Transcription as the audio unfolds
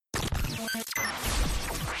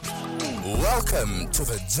Welcome to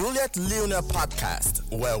the Juliet Leona podcast,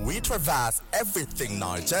 where we traverse everything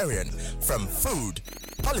Nigerian, from food,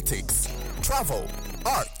 politics, travel,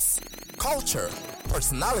 arts, culture,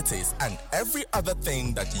 personalities, and every other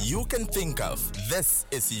thing that you can think of. This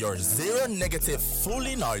is your zero negative,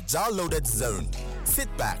 fully Naija loaded zone.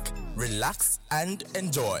 Sit back, relax, and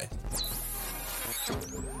enjoy.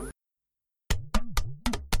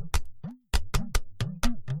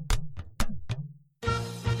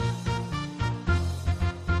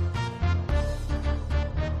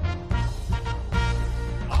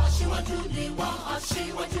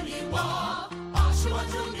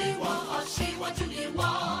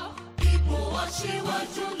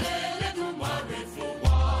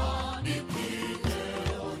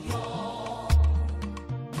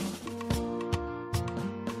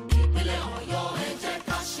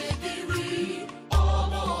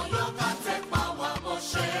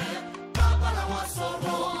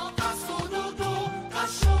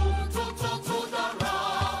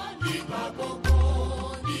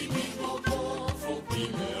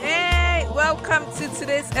 Welcome to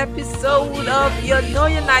today's episode of your Know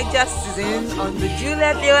Your Naija season on the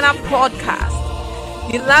Juliet Leona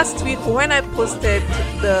podcast. In last week, when I posted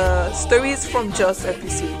the Stories from Jos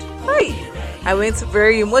episode, I went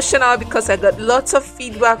very emotional because I got lots of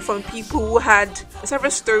feedback from people who had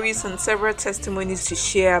several stories and several testimonies to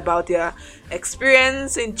share about their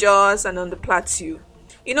experience in Jos and on the plateau.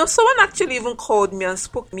 You know, someone actually even called me and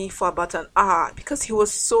spoke to me for about an hour because he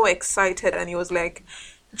was so excited, and he was like,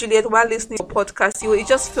 Juliet, while listening to the podcast, it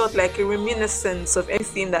just felt like a reminiscence of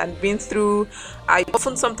everything that I'd been through. I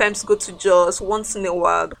often sometimes go to Jos once in a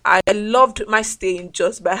while. I loved my stay in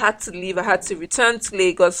Jos, but I had to leave. I had to return to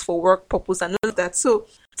Lagos for work purpose and all of that. So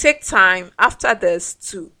take time after this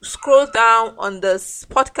to scroll down on this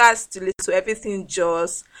podcast to listen to everything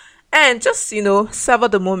Jos and just, savor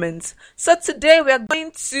the moment. So today we are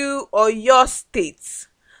going to Oyo State.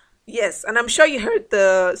 Yes, and I'm sure you heard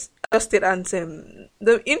the Oyo State anthem.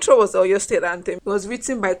 The intro was Oyo State anthem. It was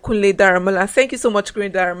written by Kunle Daramola. Thank you so much, Kunle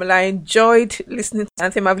Daramola. I enjoyed listening to the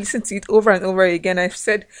anthem. I've listened to it over and over again. I've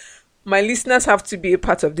said my listeners have to be a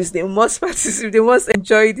part of this. They must participate. They must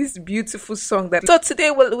enjoy this beautiful song. So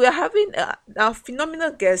today, we're having our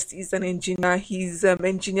phenomenal guest. Is an engineer. He's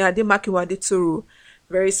engineer Ademakinwa Adetoro.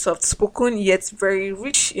 Very soft-spoken, yet very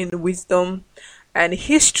rich in wisdom and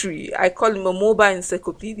history. I call him a mobile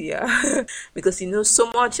encyclopedia because he knows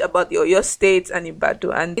so much about the Oyo State and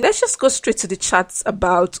Ibadan. And let's just go straight to the chats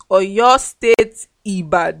about Oyo State,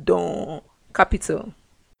 Ibadan capital.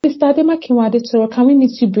 Mr. Ademakinwa Adetoro, can we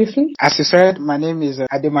meet you briefly? As you said, my name is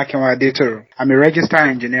Ademakinwa Adetoro. I'm a registered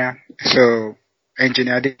engineer, so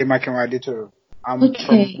engineer Ademakinwa Adetoro. I'm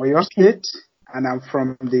from Oyo State, and I'm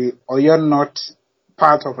from the Oyo North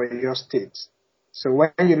part of Oyo State. So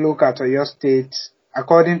when you look at Oyo State,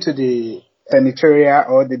 according to the senatorial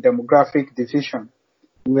or the demographic division,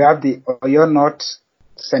 we have the Oyo North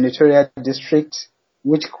senatorial district,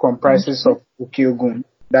 which comprises of Okiogun.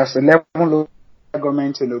 That's 11 local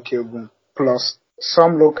governments in Okiogun, plus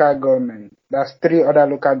some local government. That's 3 other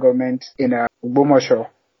local governments in Ogbomoso.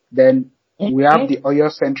 Then we have the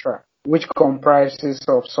Oyo Central, which comprises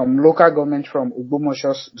of some local government from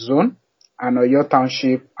Ogbomoso's zone and Oyo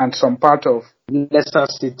Township and some part of Leicester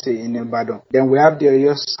City in Ibadan. Then we have the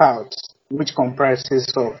Oyo South, which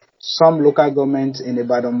comprises of some local government in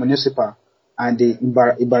Ibadan Municipal and the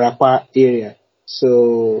Ibarapa area.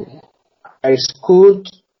 So I schooled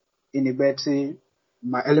in Ibeti.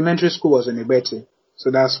 My elementary school was in Ibeti. So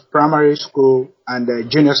that's primary school and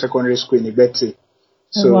junior secondary school in Ibeti.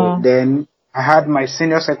 So Then I had my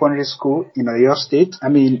senior secondary school in Oyo State,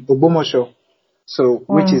 Ogbomoso. So,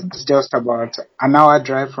 which is just about an hour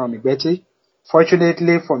drive from Ibeti.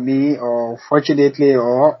 Fortunately for me,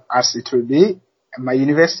 or as it will be, my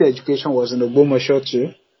university education was in Ogbomoso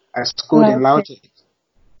too. I schooled in Laute.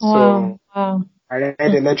 So, I read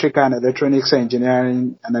electrical and electronics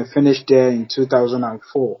engineering, and I finished there in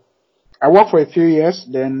 2004. I worked for a few years,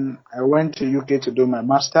 then I went to UK to do my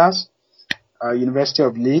master's, University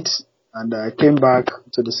of Leeds. And I came back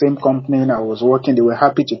to the same company I was working. They were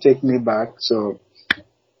happy to take me back. So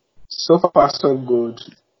far, so good.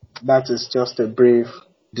 That is just a brief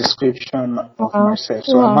description of myself.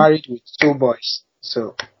 So I'm married with 2 boys.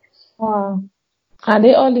 So. Wow. Are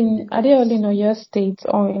they all in Oyo State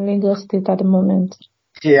or in Lagos State at the moment?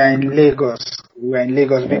 Yeah, in Lagos. We're in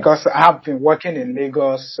Lagos because I have been working in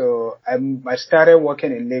Lagos. So I started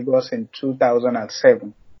working in Lagos in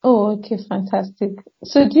 2007. Oh, okay, fantastic.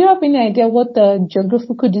 So do you have any idea what the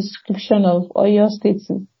geographical description of Oyo State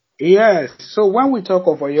is? Yes. So when we talk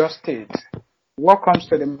of Oyo State, what comes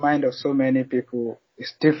to the mind of so many people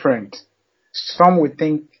is different. Some would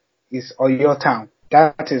think it's Oyo town.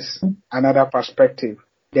 That is another perspective.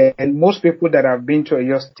 Then most people that have been to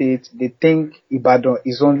Oyo State, they think Ibadan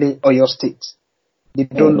is only Oyo State. They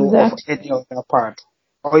don't know of any other part.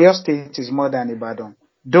 Oyo State is more than Ibadan.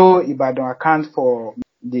 Though Ibadan accounts for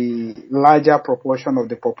the larger proportion of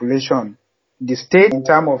the population, the state in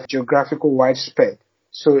terms of geographical widespread.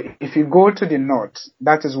 So if you go to the north,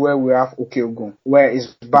 that is where we have Okeogun, where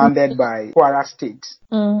it's bounded by Kwara State.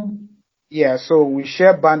 Yeah, so we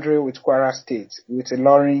share boundary with Kwara State, with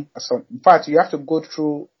Ilorin. In fact, you have to go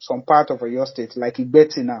through some part of Oyo State, like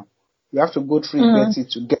Igbeti now. You have to go through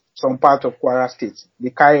Igbeti to get some part of Kwara State.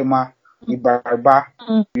 The Kayama, Ibarba,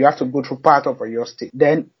 you have to go through part of Oyo State.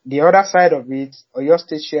 Then the other side of it, Oyo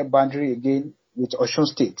State share boundary again with Osun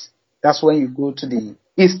State. That's when you go to the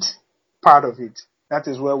east part of it. That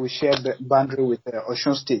is where we share the boundary with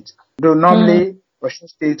Osun State. Though normally Osun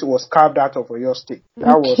State was carved out of Oyo State.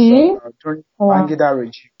 That was during Babangida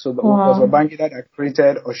regime. So it was Babangida that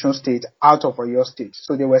created Osun State out of Oyo State.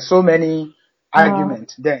 So there were so many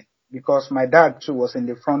arguments then, because my dad too was in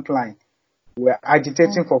the front line. We were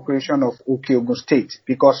agitating for creation of Okeogun State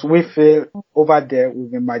because we feel over there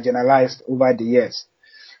we've been marginalized over the years.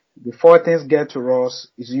 Before things get to us,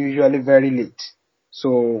 it's usually very late.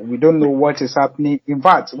 So we don't know what is happening. In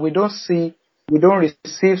fact, we don't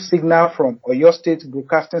receive signal from Oyo State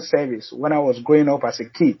Broadcasting Service when I was growing up as a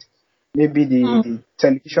kid. Maybe the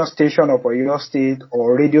television station of Oyo State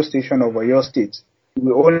or radio station of Oyo State.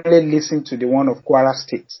 We only listen to the one of Kwara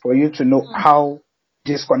State for you to know how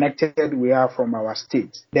disconnected we are from our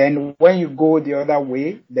state. Then when you go the other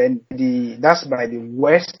way, then that's by the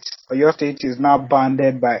west. Oyo State is now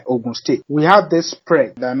bounded by Ogun State. We have this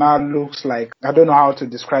spread that now looks like, I don't know how to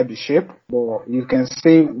describe the shape, but you can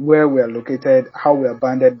see where we are located, how we are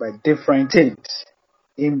bounded by different states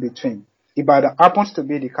in between. Ibadan happens to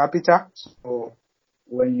be the capital, so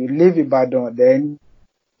when you leave Ibadan, then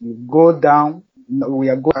you go down. We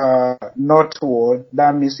are going northward.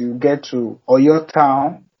 That means you get to Oyo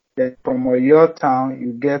town. Then from Oyo town,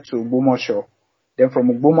 you get to Ogbomoso. Then from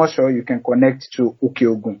Ogbomoso, you can connect to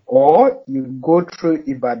Okeogun. Or you go through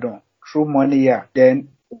Ibadan, through Moniya, then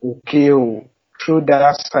Okeo. Through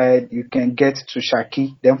that side, you can get to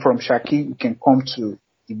Shaki. Then from Shaki, you can come to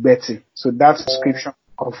Igbeti. So that's the description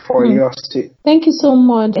of Oyo State. Thank you so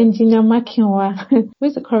much, Engineer Makinwa.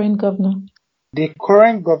 Who's the current governor? The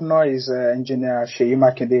current governor is Engineer Seyi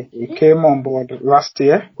Makinde. He came on board last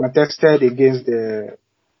year, contested against the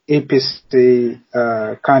APC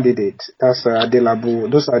candidate. That's Adelabu.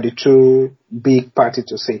 Those are the two big parties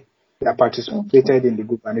to say that participated in the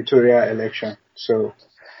gubernatorial election. So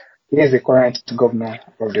he is the current governor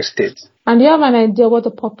of the state. And do you have an idea what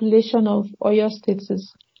the population of Oyo State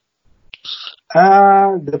is?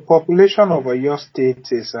 The population of Oyo State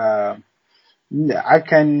is, I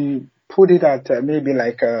can put it at maybe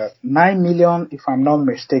like 9 million, if I'm not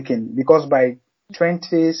mistaken, because by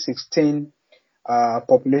 2016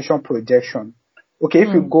 population projection. Okay,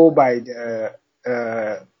 if you go by the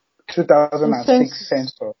 2006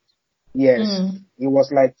 census, yes, it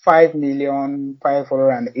was like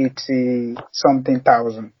 5,580 something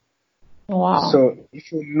thousand. Wow. So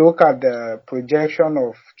if you look at the projection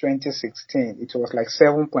of 2016, it was like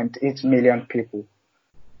 7.8 million people.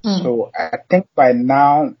 So I think by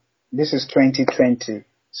now, this is 2020.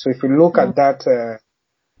 So if you look at that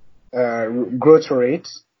growth rate,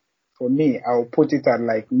 for me, I'll put it at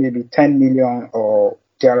like maybe 10 million or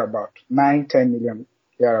thereabout, 9-10 million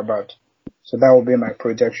thereabout. So that will be my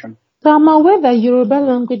projection. So I'm aware that Yoruba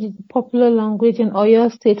language is a popular language in Oyo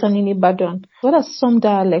State and in Ibadan. What are some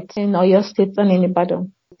dialects in Oyo State and in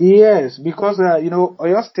Ibadan? Yes, because,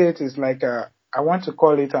 Oyo State is like I want to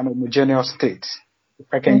call it an homogeneous state, if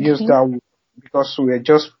I can use that word, because we are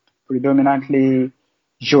just predominantly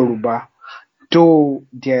Yoruba, though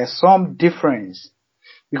there's some difference.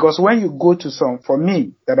 Because when you go to for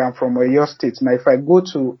me, that I'm from Oyo State, now if I go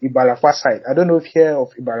to Ibarapa side, I don't know if you hear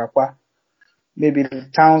of Ibarapa, maybe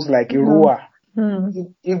towns like Irua.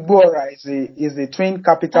 Igbora is the twin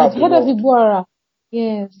capital of the world. I've heard of Igbora.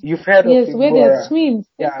 Yes. You've heard of Igbora. Yes, where they're twins.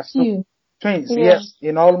 Yeah, twins, yes.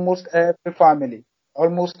 In almost every family.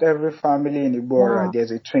 Almost every family in Igbora,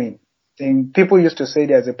 there's a twin. And people used to say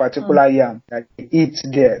there's a particular yam that eats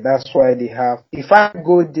there. That's why they have. If I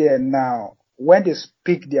go there now, when they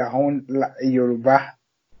speak their own Yoruba,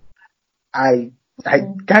 I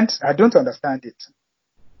don't understand it.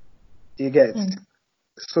 You get?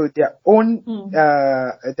 So their own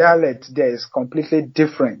dialect there is completely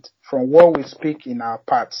different from what we speak in our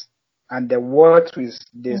parts, and the words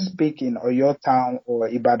they speak in Oyo town or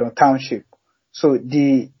Ibadan township So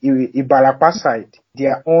the Ibarapa side,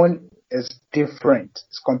 their own is different.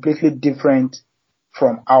 It's completely different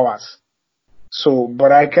from ours. So,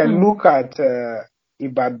 but I can look at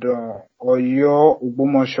Ibadan, Oyo,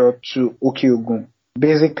 Ogbomoso to Okeogun.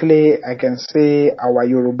 Basically, I can say our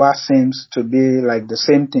Yoruba seems to be like the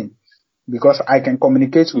same thing because I can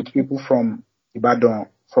communicate with people from Ibadan,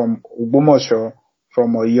 from Ogbomoso,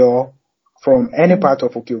 from Oyo, from any part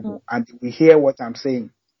of Okeogun, and we hear what I'm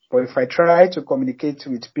saying. But if I try to communicate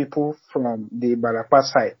with people from the Ibarapa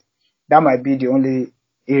side, that might be the only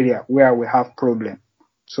area where we have problem.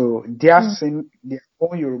 So their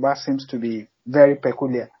own Yoruba seems to be very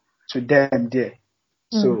peculiar to them there.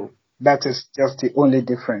 So that is just the only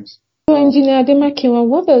difference. So Engineer Ademakinwa,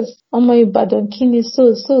 what does Omo Ibadan Kini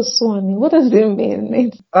so mean? What does it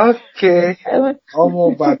mean? Okay.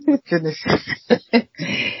 Omo Ibadan Kini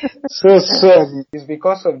so is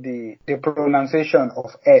because of the pronunciation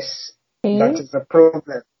of S. That is the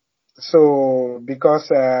problem. So because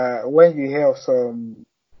when you hear of some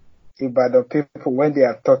Ibadan people when they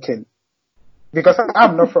are talking, because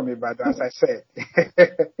I'm not from Ibadan, as I said.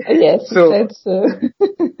 Yes, so, you said so.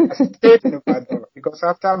 I stayed in Ibadan because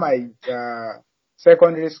after my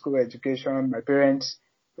secondary school education, my parents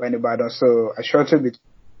were in Ibadan, so I shortened between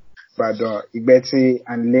Ibadan, Igbeti,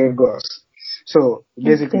 and Lagos. So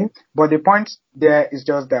basically, but the point there is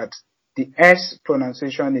just that the S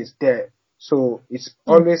pronunciation is there. So it's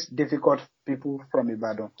always difficult for people from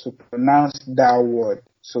Ibadan to pronounce that word.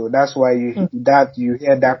 So that's why you hear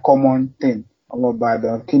that common thing about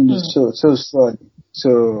Ibadan. So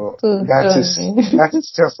that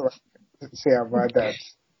is just what I have to say about that.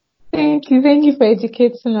 Thank you for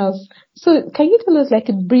educating us. So can you tell us like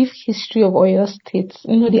a brief history of Oyo State?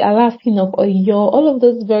 You know, the Alafin of Oyo, all of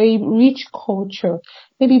those very rich culture.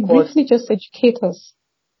 Maybe briefly just educate us.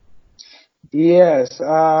 Yes,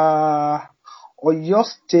 Oyo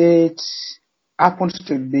State happens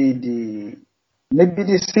to be maybe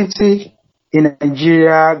the city in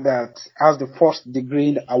Nigeria that has the first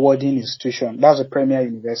degree awarding institution. That's a premier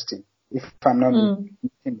university, if I'm not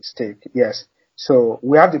making mistake. Yes. So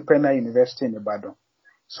we have the premier university in Ibadan.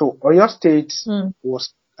 So Oyo State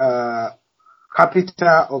was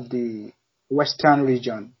capital of the Western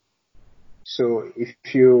region. So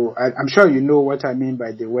I'm sure you know what I mean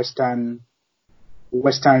by the Western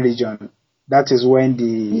region. That is when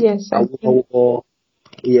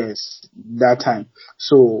that time.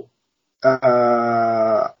 So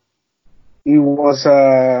it was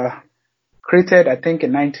created, I think,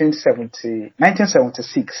 in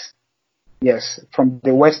 1976. Yes, from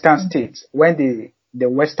the Western states. When the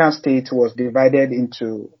Western state was divided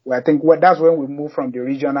into, I think that's when we moved from the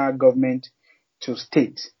regional government to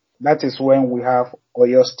state. That is when we have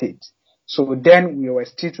Oyo State. So then we were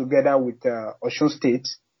still together with Osun State.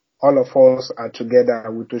 All of us are together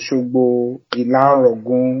with Oshogbo,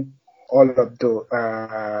 Ilan-Ogun, all of the,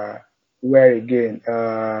 where again,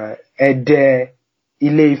 Ede,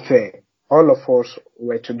 Ile-Ife, all of us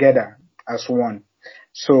were together as one.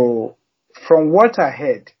 So from what I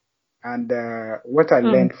heard and what I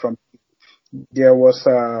learned from, there was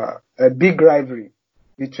a big rivalry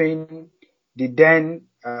between the then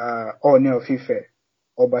Ooni of Ife,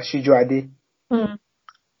 Oba Sijuade.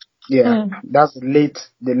 That's the late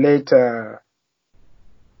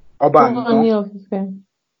Oba Ooni of Ife.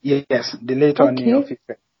 Yes, the late Ooni of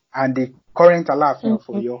Ife and the current Alaafin of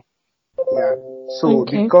Oyo. Yeah. So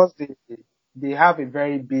because they have a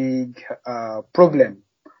very big problem.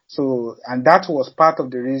 So, and that was part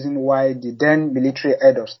of the reason why the then military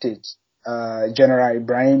head of state, General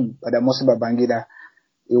Ibrahim Badamasi Babangida,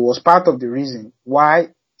 it was part of the reason why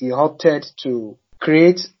he opted to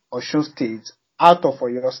create Osun State out of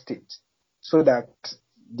Oyo State so that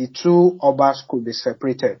the two Obas could be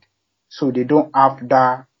separated so they don't have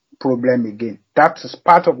that problem again. That is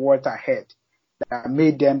part of what I heard that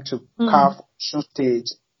made them to carve Osun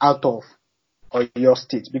State out of Oyo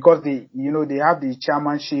State because they have the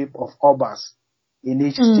chairmanship of Obas in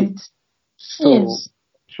each state. So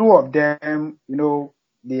two of them,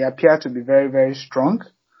 they appear to be very, very strong.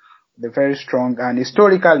 They're very strong, and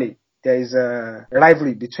historically there is a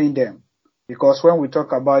rivalry between them because when we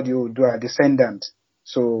talk about the Oodua descendant,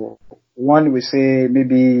 so one will say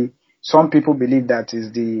maybe some people believe that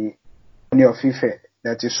is the Ooni of Ife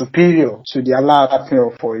that is superior to the Alaafin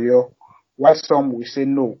of Oyo, while some will say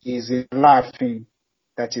no, is the Alaafin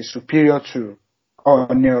that is superior to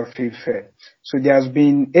Ooni of Ife. So there has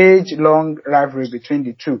been age-long rivalry between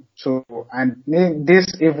the two. So, and this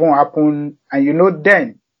even happened, and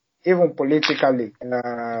then, even politically,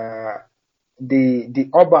 the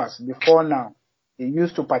Obas before now, they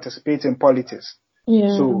used to participate in politics.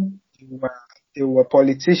 Yeah. So they were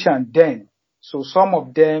politicians then. So some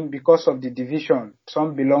of them, because of the division,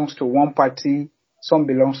 some belongs to one party, some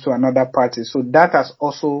belongs to another party. So that has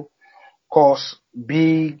also caused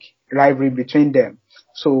big rivalry between them.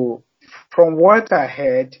 So from what I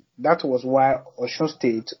heard, that was why Osun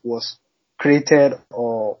State was created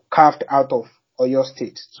or carved out of Oyo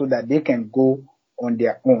State so that they can go on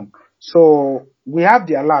their own. So we have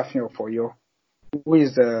the Alaafin of Oyo, who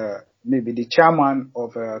is maybe the chairman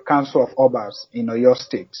of Council of Obas in Oyo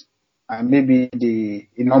State, and maybe the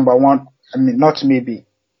number one. I mean, not maybe,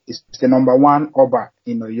 it's the number one Oba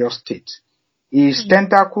in Oyo State. His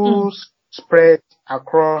tentacles spread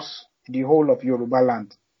across the whole of Yoruba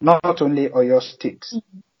land, not only Oyo State.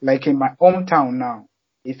 Like in my hometown now,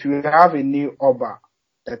 if you have a new Oba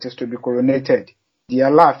that is to be coronated, the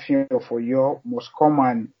Alaafin of Oyo must come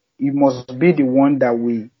and he must be the one that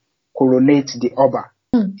will coronate the Oba.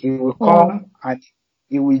 He will come and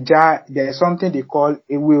he will there is something they call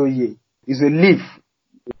Eweoye. It's a leaf.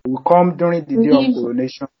 It will come during the day of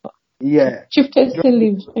coronation. Yeah. Chieftaincy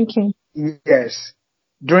leaf. Okay. Yes.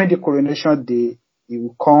 During the coronation day, he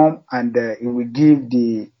will come and he will give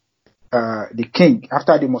the king,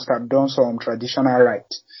 after they must have done some traditional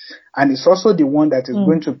rites. And it's also the one that is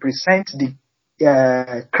going to present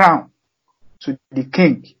the crown to the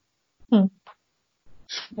king.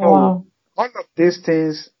 So all of these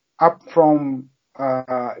things up from,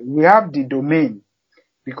 we have the domain,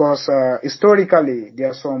 because historically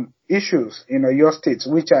there are some issues in Oyo State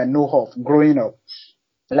which I know of growing up,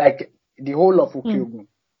 like the whole of Okiogun.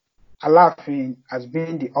 Alaafin has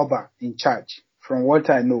been the Oba in charge. From what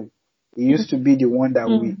I know, he used to be the one that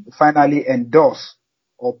we finally endorse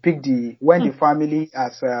or pick when the family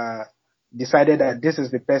has decided that this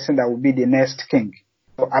is the person that will be the next king.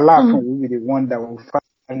 So Alaafin will be the one that will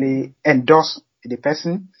finally endorse the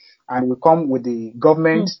person, and will come with the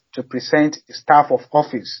government to present the staff of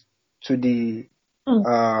office to the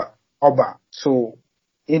Oba. So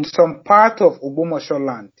in some part of Ogbomoso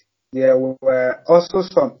land, there were also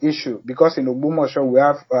some issue, because in Ogbomoso we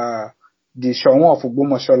have the Shawon of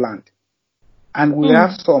Ogbomoso land, and we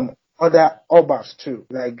have some other Obas too.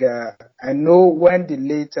 Like I know when the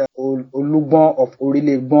late Olugbon of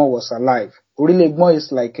Orilegbon was alive. Orilegbon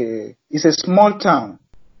is like it's a small town,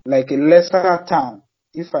 like a lesser town,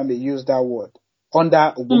 if I may use that word,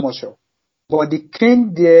 under Ogbomoso. But the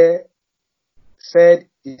king there said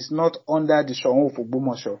it's not under the Shawon of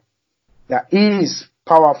Ogbomoso, that he is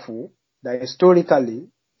powerful, that historically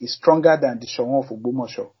is stronger than the Shawon of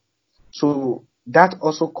Ogbomoso. So that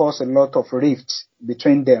also caused a lot of rifts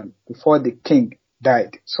between them before the king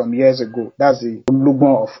died some years ago. That's the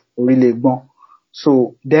Olugbon of Orilegbon.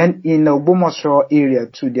 So then in the Ogbomoso area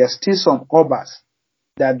too, there's still some Obas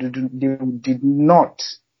that they did not,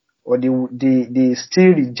 or they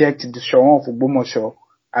still reject the Shawon of Ogbomoso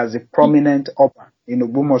as a prominent Oba in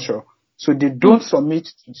Ogbomoso. So they don't submit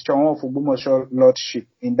to the Shawon of Ogbomoso lordship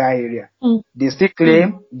in that area. They still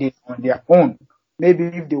claim they on their own. Maybe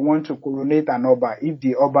if they want to coronate an Oba, if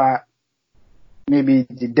the Oba, maybe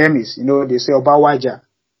the demis, they say Oba Waja.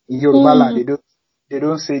 In Yoruba land, they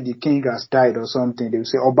don't say the king has died or something. They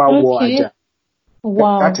say Oba Waja.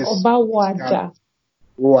 Wow, that is Oba Waja.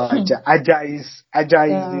 Waja. Aja is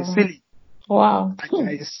the ceiling. Wow.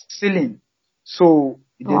 Aja is ceiling. So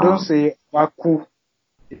they don't say Waku.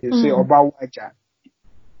 They say Oba Waja.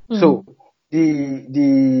 So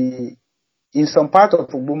in some part of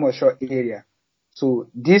Ogbomoso area, so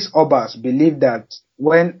these Obas believe that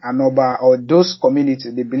when an Oba, or those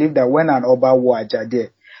communities, they believe that when an Oba Waja there,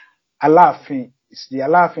 Alaafin, it's the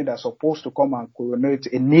Alaafin that's supposed to come and coronate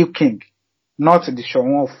a new king, not the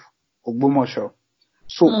Shawon of Ogbomoso.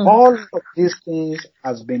 So all of these things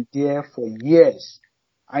has been there for years.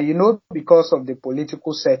 And because of the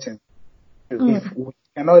political setting, if we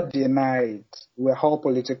cannot deny it, we're all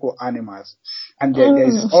political animals. And there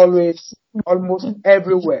is always, almost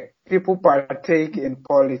everywhere, people partake in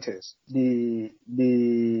politics. The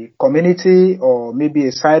community, or maybe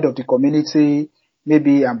a side of the community,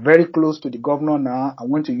 maybe I'm very close to the governor now, I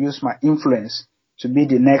want to use my influence to be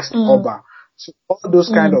the next Oba. So all those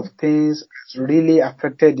kind of things has really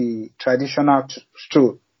affected the traditional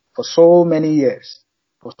stool for so many years.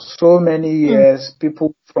 For so many years,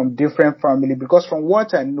 people from different families, because from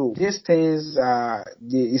what I know, these things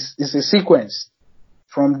is a sequence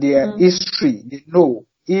from their history. They know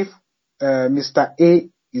if Mr. A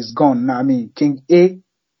is gone, now King A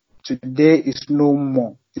today is no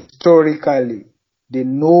more. Historically, they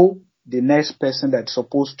know the next person that's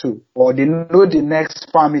supposed to, or they know the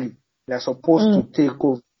next family that's supposed to take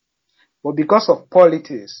over. But because of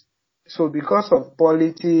politics,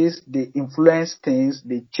 they influence things,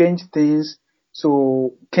 they change things,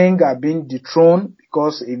 So king are being dethroned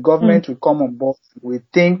because a government will come on board. We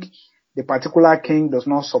think the particular king does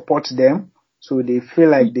not support them. So they feel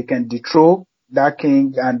like they can dethrone that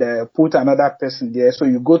king and put another person there. So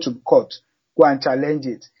you go to court, go and challenge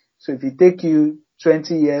it. So if it take you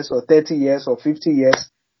 20 years or 30 years or 50 years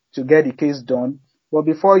to get the case done, but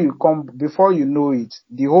before you know it,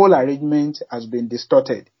 the whole arrangement has been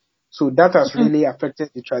distorted. So that has really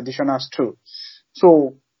affected the traditionals too.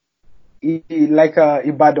 So like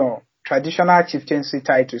Ibadan, traditional chieftaincy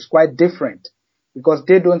title is quite different because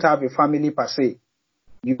they don't have a family per se.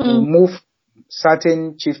 You move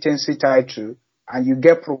certain chieftaincy title and you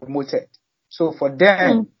get promoted. So for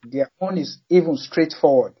them, their own is even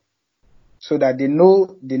straightforward, so that they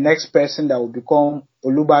know the next person that will become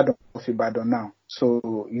Olubadan of Ibadan now.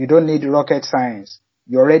 So you don't need rocket science.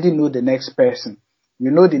 You already know the next person.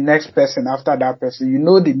 You know the next person after that person. You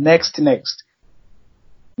know the next.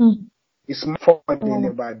 It's more than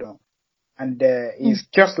Ibadan. And it's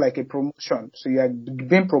just like a promotion. So you are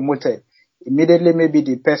being promoted. Immediately, maybe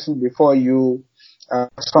the person before you,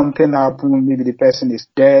 something happened, maybe the person is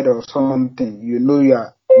dead or something. You know you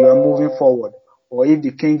are moving forward. Or if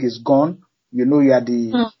the king is gone, you know you are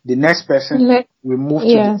the next person will move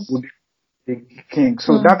to the king.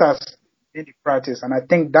 So that has been the practice. And I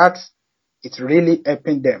think it's really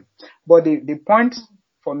helping them. But the point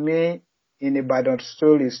for me in Ibadan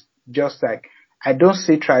story is just like, I don't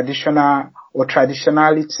see traditional or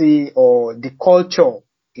traditionality or the culture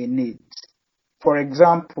in it. For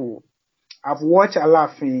example, I've watched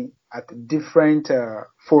Alaafin at different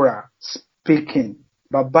fora speaking.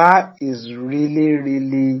 Baba is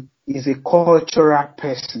really is a cultural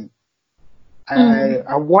person.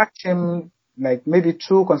 I watched him like maybe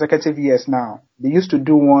 2 consecutive years now. They used to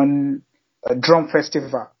do one drum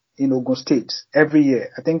festival in Ogun State every year.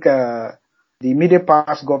 I think the immediate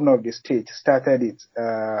past governor of the state started it,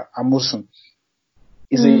 Amosun.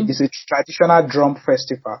 It's a traditional drum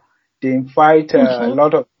festival. They invite a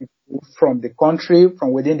lot of people from the country,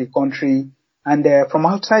 from within the country, and from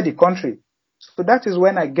outside the country. So that is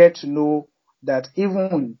when I get to know that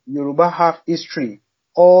even Yoruba have history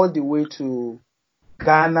all the way to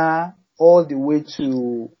Ghana, all the way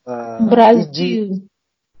to Brazil. Egypt.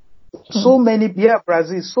 So many,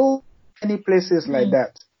 Brazil, so many places like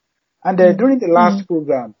that. And during the last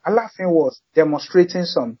program, Alaafin was demonstrating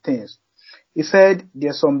some things. He said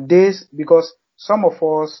there's some days, because some of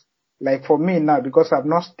us, like for me now, because I've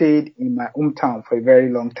not stayed in my hometown for a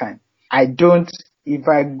very long time, if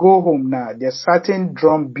I go home now, there's certain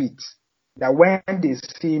drum beats that when they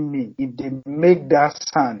see me, if they make that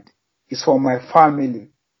sound, it's for my family.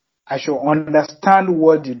 I should understand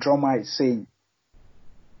what the drummer is saying.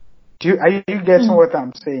 Are you getting what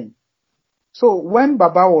I'm saying? So when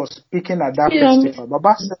Baba was speaking at that festival,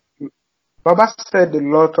 Baba said a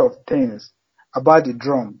lot of things about the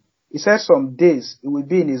drum. He said some days he will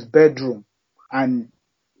be in his bedroom, and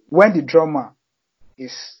when the drummer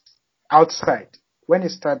is outside, when he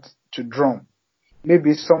starts to drum,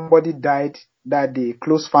 maybe somebody died that day,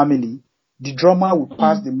 close family, the drummer will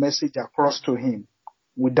pass the message across to him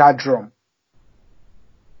with that drum.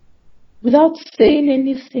 Without saying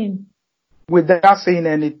anything. Without saying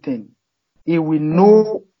anything. He will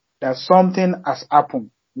know that something has happened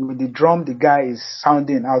with the drum the guy is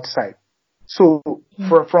sounding outside. So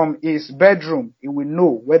from his bedroom, he will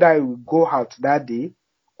know whether he will go out that day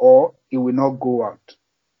or he will not go out.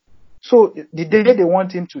 So the day they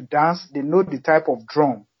want him to dance, they know the type of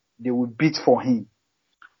drum they will beat for him.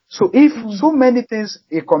 So if so many things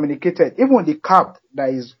he communicated, even the cap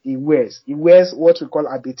that he wears what we call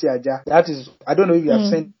abeti aja. That is, I don't know if you have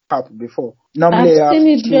seen cap before. Normally I've seen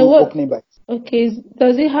it, opening back. Okay,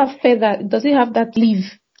 does it have feather? Does it have that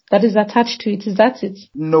leaf that is attached to it? Is that it?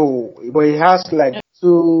 No, but it has like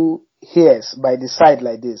 2 hairs by the side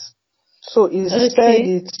like this. So he said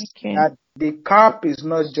that the cap is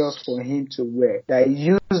not just for him to wear. That he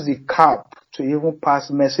used the cap to even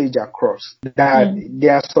pass message across. That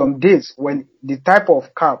there are some days when the type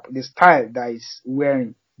of cap, the style that he's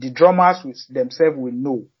wearing, the drummers themselves will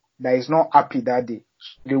know that he's not happy that day.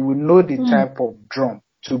 They will know the type of drum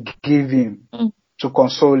to give him to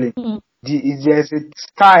console him. There's a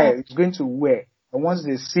style he's going to wear, and once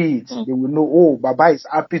they see it, they will know, oh, Baba is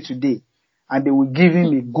happy today, and they will give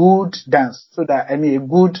him a good dance, a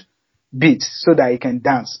good beat, so that he can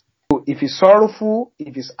dance. So if he's sorrowful,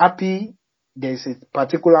 if he's happy, there's a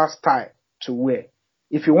particular style to wear.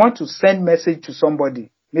 If you want to send message to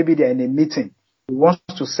somebody, maybe they're in a meeting, he wants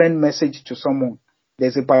to send message to someone,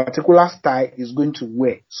 there's a particular style he's going to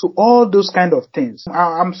wear. So all those kind of things.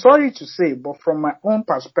 I'm sorry to say, but from my own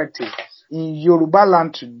perspective, in Yoruba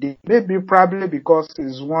land today, maybe probably because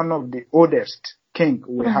he's one of the oldest king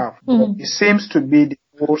we have. But it seems to be the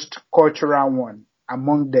most cultural one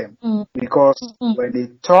among them because when they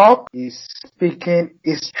talk, he's speaking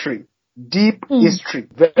history, deep history,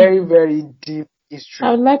 very, very deep history.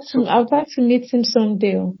 I would like to meet him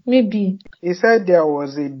someday, maybe. He said there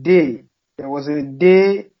was a day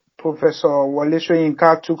Professor Wole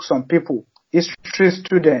Soyinka took some people, history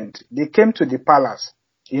students, they came to the palace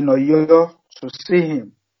in Oyo to see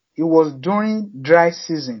him. It was during dry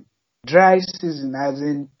season as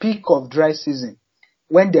in peak of dry season,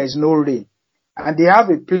 when there is no rain. And they have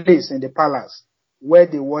a place in the palace where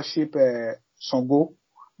they worship Sango,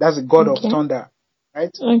 that's the god of thunder,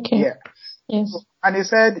 right? Okay. Yeah. Yes. And he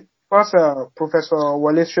said, first, Professor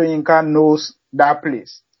Wole Soyinka knows that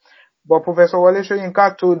place. But Professor Wole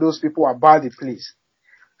Soyinka told those people about the place,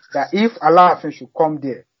 that if Alaafin should come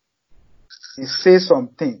there, he say some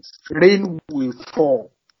things, rain will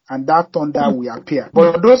fall and that thunder will appear.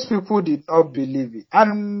 But those people did not believe it.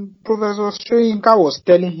 And Professor Soyinka was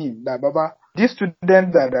telling him that, Baba, these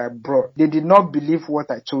students that I brought, they did not believe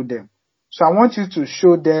what I told them. So I want you to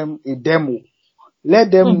show them a demo.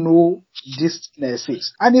 Let them know this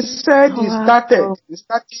exists. And he said he started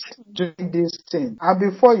doing this thing. And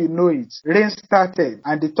before you know it, rain started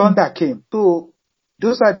and the thunder came. So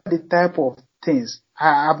those are the type of things.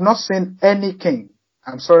 I have not seen any king,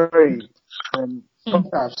 I'm sorry, from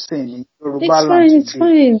what I've seen in Yoruba land It's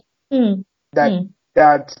fine.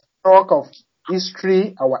 That talk of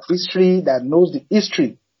history, our history, that knows the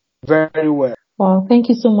history very well. Wow, thank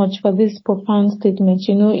you so much for this profound statement.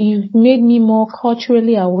 You know, you've made me more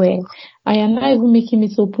culturally aware. I am now even making me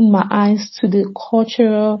to open my eyes to the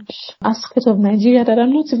cultural aspect of Nigeria that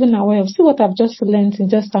I'm not even aware of. See what I've just learned in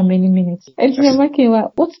just how many minutes. Engineer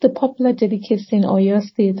Makinwa, what's the popular delicacy in Oyo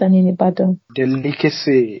State and in Ibadan?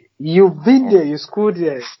 Delicacy. You've been there, you schooled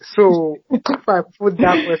there. So if I put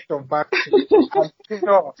that question back to you, I'm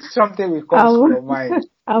sure something will come to your mind.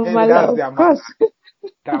 That's the amount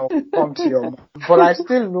that will come to your mind. But I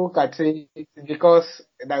still look at it because,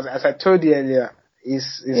 as I told you earlier,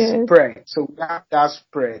 is spread. So we have that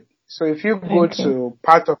spread. So if you go to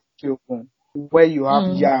part of Kyogun where you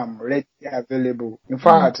have yam readily available. In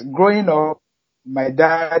fact, growing up, my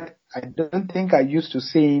dad, I don't think I used to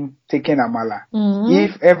see him taking amala.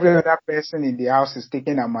 If every other person in the house is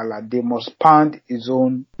taking amala, they must pound his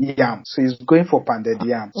own yam. So he's going for pounded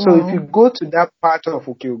yam. So if you go to that part of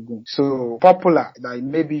Okeogun, so popular that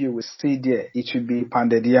maybe you will see there, it should be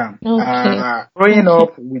pounded yam. Growing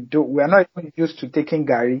up, we are not even used to taking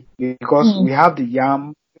gari because we have the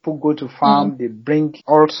yam. People go to farm, they bring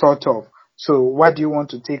all sorts of. So why do you want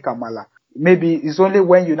to take amala? Maybe it's only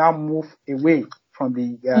when you now move away from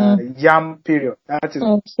the yam period. That is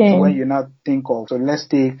when you now think of. So let's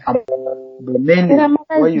take the mainly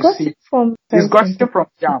where you see it's gotten from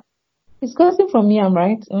yam. It's gotten from yam,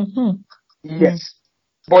 right? Yes.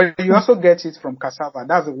 But you also get it from cassava.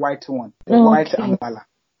 That's the white one. The white amala.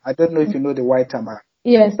 I don't know if you know the white amala.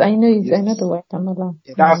 Yes, I know it. Yes. I know the white amala.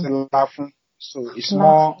 That's the lafun. So it's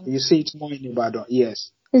more, you see it's more in Ibadan.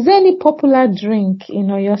 Yes. Is there any popular drink in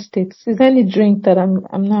Oyo State? Is there any drink that I'm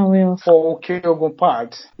not aware of? For Okeogun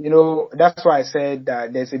part, that's why I said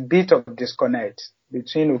that there's a bit of disconnect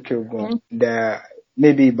between Okeogun,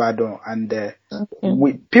 maybe Ibadan, and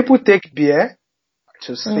people take beer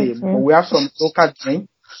to say, but we have some local drink.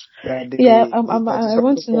 I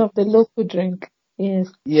want to know of the local drink. Yes.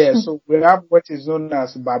 Yeah, so we have what is known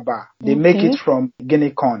as baba. They make it from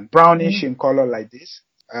guinea corn, brownish in color like this.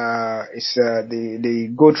 They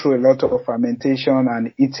go through a lot of fermentation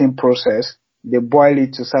and eating process. They boil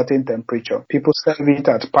it to certain temperature. People serve it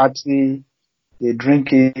at party. They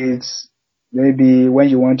drink it. Maybe when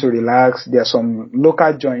you want to relax, there are some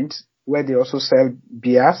local joints where they also sell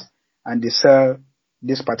beers and they sell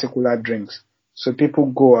these particular drinks. So people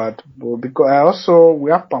go out. But because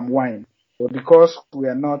we have palm wine. But because we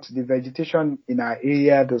are not, the vegetation in our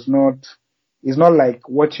area it's not like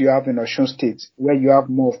what you have in Osun State, where you have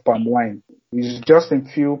more of palm wine. It's just in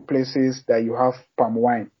few places that you have palm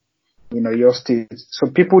wine in your state. So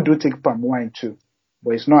people do take palm wine too,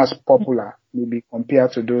 but it's not as popular, maybe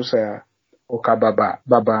compared to those Okababa,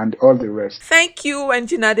 Baba, and all the rest. Thank you,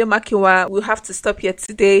 Engineer Makinwa. We'll have to stop here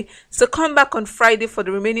today. So come back on Friday for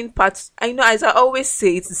the remaining parts. I know, as I always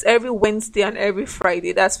say, it is every Wednesday and every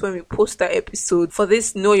Friday. That's when we post our episode for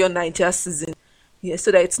this Know Your Naija season. Yeah,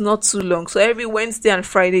 so that it's not too long. So every Wednesday and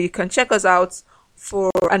Friday, you can check us out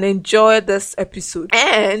and enjoy this episode.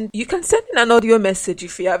 And you can send in an audio message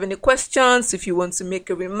if you have any questions, if you want to make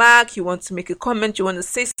a remark, you want to make a comment, you want to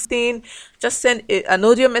say something, just send an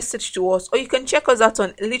audio message to us. Or you can check us out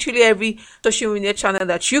on literally every social media channel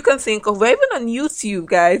that you can think of. We're even on YouTube,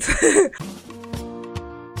 guys.